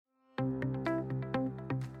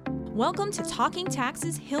Welcome to Talking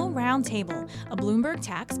Tax's Hill Roundtable, a Bloomberg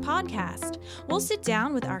Tax podcast. We'll sit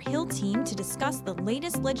down with our Hill team to discuss the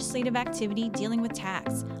latest legislative activity dealing with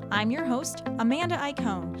tax. I'm your host, Amanda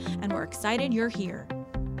Icone, and we're excited you're here.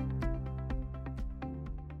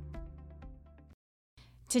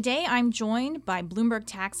 Today, I'm joined by Bloomberg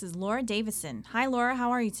Tax's Laura Davison. Hi, Laura.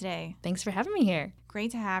 How are you today? Thanks for having me here.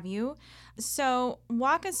 Great to have you. So,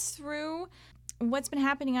 walk us through what's been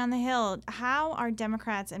happening on the Hill. How are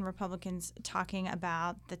Democrats and Republicans talking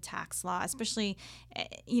about the tax law, especially,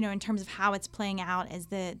 in terms of how it's playing out as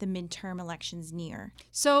the midterm elections near?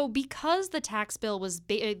 So because the tax bill was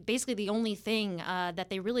basically the only thing that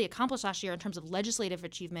they really accomplished last year in terms of legislative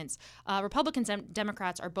achievements, Republicans and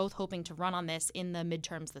Democrats are both hoping to run on this in the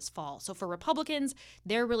midterms this fall. So for Republicans,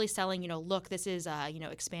 they're really selling, look, this is,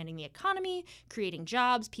 expanding the economy, creating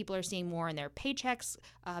jobs. People are seeing more in their paychecks.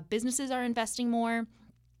 Businesses are investing more.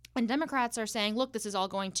 And Democrats are saying, look, this is all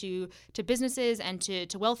going to businesses and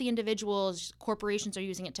to wealthy individuals. Corporations are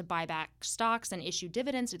using it to buy back stocks and issue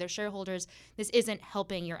dividends to their shareholders. This isn't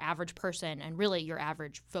helping your average person and really your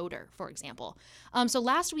average voter, for example. So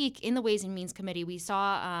last week in the Ways and Means Committee, we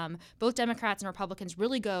saw both Democrats and Republicans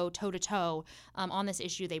really go toe-to-toe on this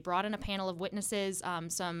issue. They brought in a panel of witnesses,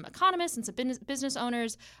 some economists and some business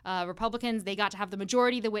owners. Republicans, they got to have the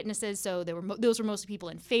majority of the witnesses, so those were mostly people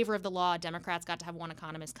in favor of the law. Democrats got to have one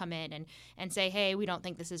economist come in and say, hey, we don't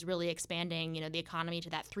think this is really expanding, the economy to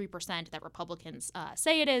that 3% that Republicans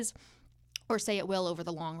say it is or say it will over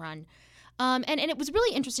the long run. And it was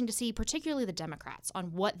really interesting to see particularly the Democrats on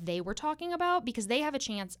what they were talking about because they have a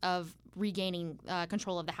chance of regaining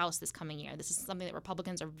control of the House this coming year. This is something that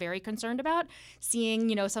Republicans are very concerned about.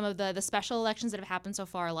 Seeing, some of the special elections that have happened so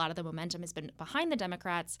far, a lot of the momentum has been behind the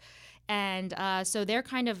Democrats. And so they're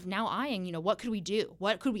kind of now eyeing, what could we do?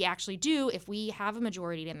 What could we actually do if we have a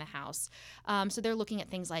majority in the House? So they're looking at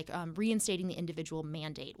things like reinstating the individual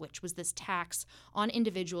mandate, which was this tax on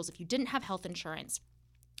individuals if you didn't have health insurance.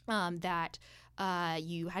 That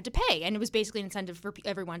you had to pay. And it was basically an incentive for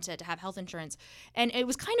everyone to have health insurance. And it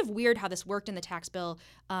was kind of weird how this worked in the tax bill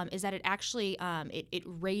is that it actually it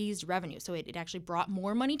raised revenue. So it actually brought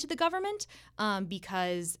more money to the government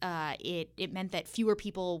because it meant that fewer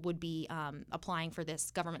people would be applying for this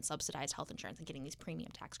government subsidized health insurance and getting these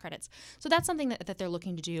premium tax credits. So that's something that they're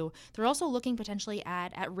looking to do. They're also looking potentially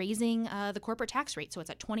at raising the corporate tax rate. So it's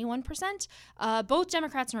at 21%. Both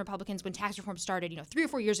Democrats and Republicans, when tax reform started, 3 or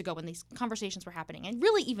 4 years ago when these conversations were happening, and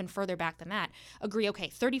really even further back than that, agree, okay,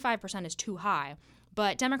 35% is too high.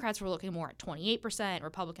 But Democrats were looking more at 28%.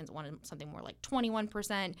 Republicans wanted something more like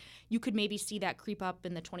 21%. You could maybe see that creep up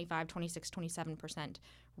in the 25, 26, 27%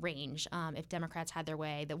 range if Democrats had their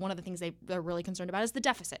way. That one of the things they're really concerned about is the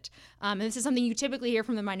deficit. And this is something you typically hear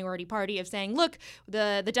from the minority party of saying, look,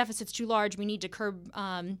 the deficit's too large. We need to curb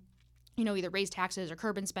either raise taxes or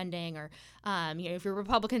curb in spending, or, if you're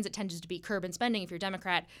Republicans, it tends to be curb in spending. If you're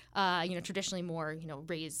Democrat, traditionally more,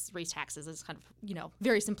 raise taxes is kind of,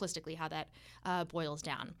 very simplistically how that boils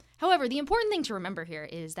down. However, the important thing to remember here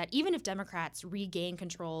is that even if Democrats regain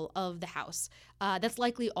control of the House, that's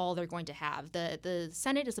likely all they're going to have. The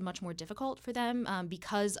Senate is much more difficult for them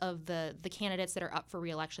because of the candidates that are up for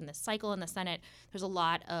re-election this cycle in the Senate. There's a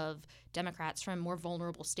lot of Democrats from more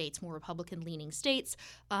vulnerable states, more Republican-leaning states.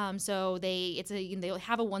 So they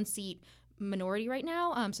have a one-seat minority right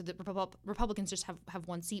now. So the Republicans just have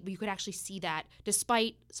one seat, but you could actually see that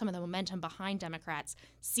despite some of the momentum behind Democrats,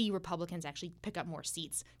 see Republicans actually pick up more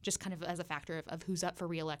seats, just kind of as a factor of who's up for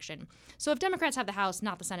re-election. So if Democrats have the House,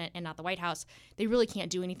 not the Senate, and not the White House, they really can't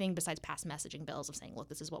do anything besides pass messaging bills of saying, look,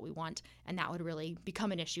 this is what we want, and that would really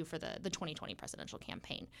become an issue for the 2020 presidential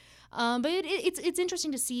campaign. But it's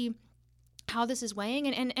interesting to see how this is weighing,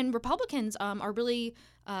 and Republicans are really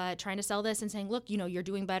trying to sell this and saying, look, you're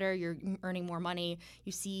doing better, you're earning more money.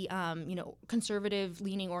 You see,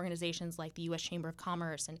 conservative-leaning organizations like the U.S. Chamber of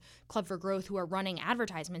Commerce and Club for Growth who are running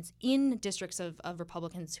advertisements in districts of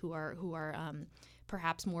Republicans who are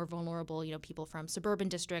perhaps more vulnerable, people from suburban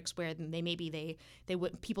districts where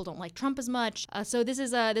people don't like Trump as much. So this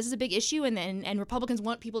is a big issue, and Republicans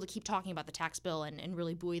want people to keep talking about the tax bill and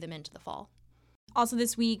really buoy them into the fall. Also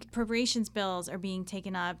this week, appropriations bills are being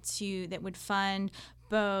taken up that would fund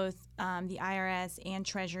both the IRS and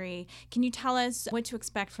Treasury. Can you tell us what to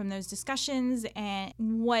expect from those discussions and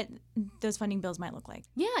what those funding bills might look like?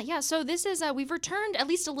 Yeah. So this is we've returned at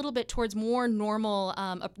least a little bit towards more normal,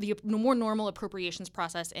 the more normal appropriations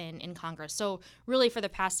process in Congress. So really, for the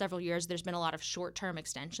past several years, there's been a lot of short-term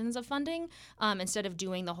extensions of funding instead of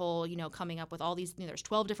doing the whole, coming up with all these. There's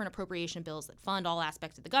 12 different appropriation bills that fund all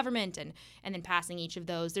aspects of the government, and then passing each of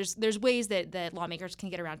those. There's ways that lawmakers can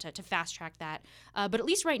get around to fast track that, but at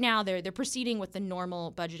least right now, they're proceeding with the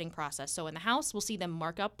normal budgeting process. So in the House, we'll see them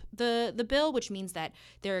mark up the bill, which means that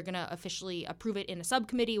they're going to officially approve it in a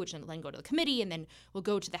subcommittee, which will then go to the committee, and then will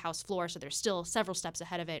go to the House floor. So there's still several steps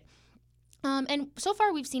ahead of it. And so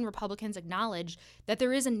far, we've seen Republicans acknowledge that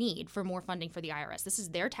there is a need for more funding for the IRS. This is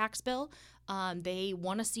their tax bill. They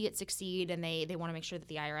want to see it succeed, and they want to make sure that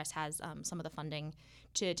the IRS has some of the funding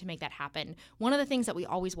to make that happen. One of the things that we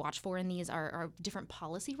always watch for in these are different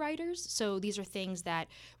policy riders. So these are things that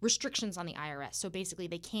restrictions on the IRS. So basically,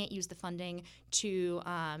 they can't use the funding to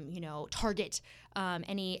target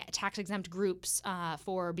any tax-exempt groups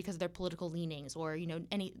because of their political leanings, or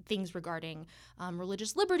any things regarding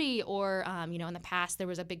religious liberty, or in the past there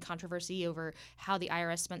was a big controversy over how the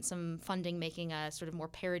IRS spent some funding making a sort of more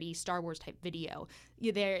parody Star Wars type video.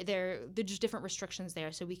 There are just different restrictions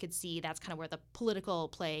there, so we could see that's kind of where the political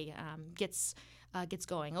play gets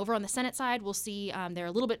going. Over on the Senate side, we'll see they're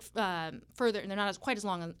a little bit further, and they're not quite as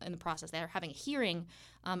long in the process. They're having a hearing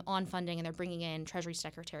on funding, and they're bringing in Treasury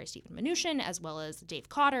Secretary Stephen Mnuchin, as well as Dave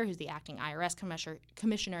Cotter, who's the acting IRS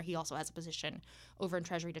commissioner. He also has a position over in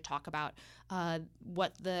Treasury to talk about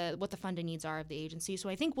what the funding needs are of the agency. So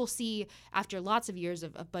I think we'll see, after lots of years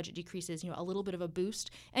of budget decreases, a little bit of a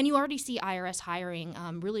boost. And you already see IRS hiring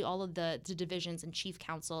really all of the divisions in Chief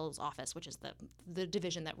Counsel's office, which is the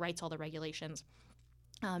division that writes all the regulations.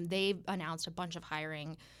 They've announced a bunch of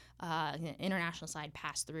hiring, international side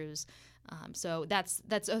pass-throughs. So that's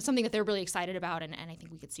something that they're really excited about, and I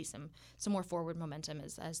think we could see some more forward momentum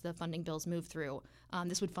as the funding bills move through.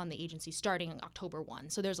 This would fund the agency starting October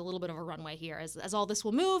 1. So there's a little bit of a runway here as all this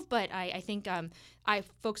will move, but I think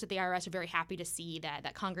folks at the IRS are very happy to see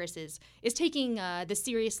that Congress is taking this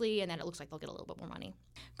seriously, and that it looks like they'll get a little bit more money.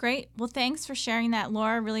 Great. Well, thanks for sharing that,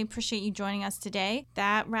 Laura. Really appreciate you joining us today.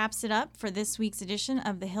 That wraps it up for this week's edition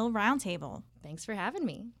of the Hill Roundtable. Thanks for having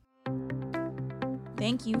me.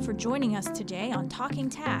 Thank you for joining us today on Talking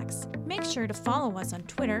Tax. Make sure to follow us on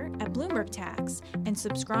Twitter at Bloomberg Tax and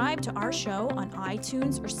subscribe to our show on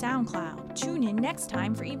iTunes or SoundCloud. Tune in next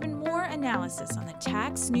time for even more analysis on the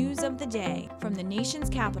tax news of the day. From the nation's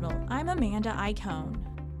capital, I'm Amanda Icone.